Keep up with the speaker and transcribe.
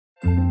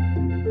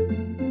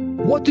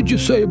What did you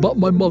say about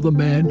my mother,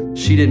 man?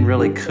 She didn't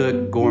really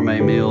cook gourmet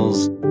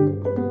meals.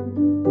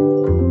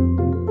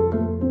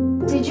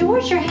 Did you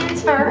wash your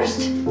hands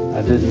first?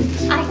 I didn't.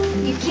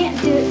 You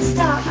can't do it.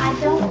 Stop. I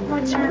don't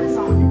want germs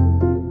on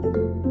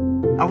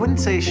it. I wouldn't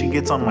say she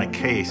gets on my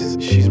case.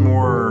 She's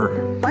more...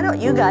 Why don't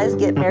you guys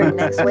get married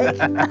next week?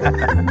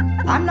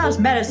 I'm not as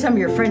mad as some of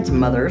your friends'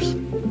 mothers.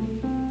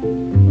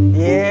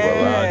 Yeah.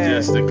 Well, I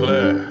just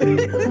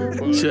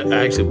declare. She'll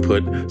actually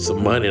put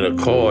some money in a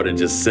card and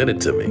just send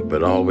it to me,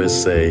 but always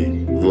say,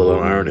 little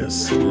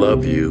Ernest,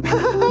 love you.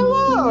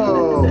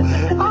 Hello.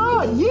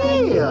 Ah,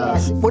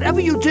 yes. Whatever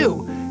you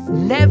do,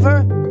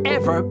 never,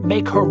 ever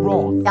make her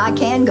wrong. I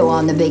can go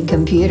on the big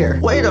computer.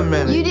 Wait a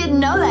minute. You didn't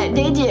know that,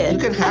 did you? You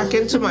can hack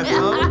into my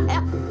phone?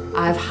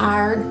 I've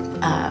hired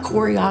a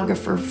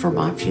choreographer for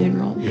my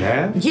funeral. You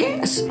have?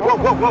 Yes. Whoa,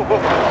 whoa, whoa, whoa.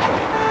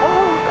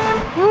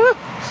 Oh,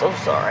 so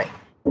sorry.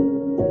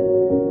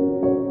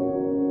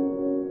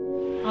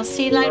 I'll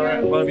see you later.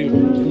 Right, love you.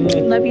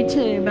 Love you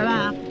too.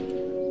 Bye-bye.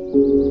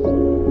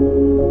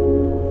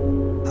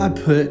 I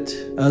put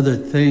other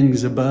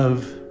things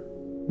above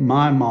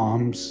my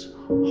mom's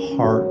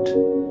heart.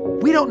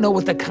 We don't know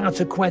what the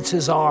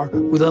consequences are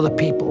with other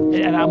people,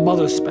 and our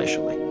mother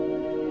especially.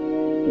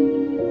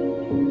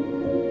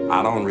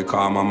 I don't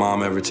recall my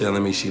mom ever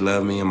telling me she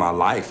loved me in my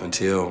life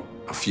until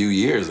a few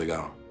years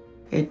ago.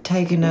 It's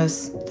taken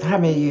us how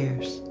many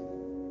years?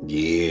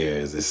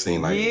 Years. It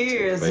seemed like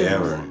Years.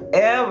 forever.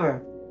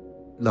 Ever.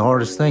 The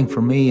hardest thing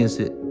for me is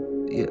that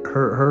it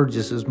hurt her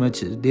just as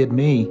much as it did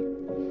me.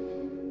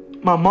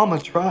 My mama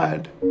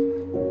tried.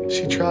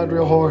 She tried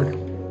real hard.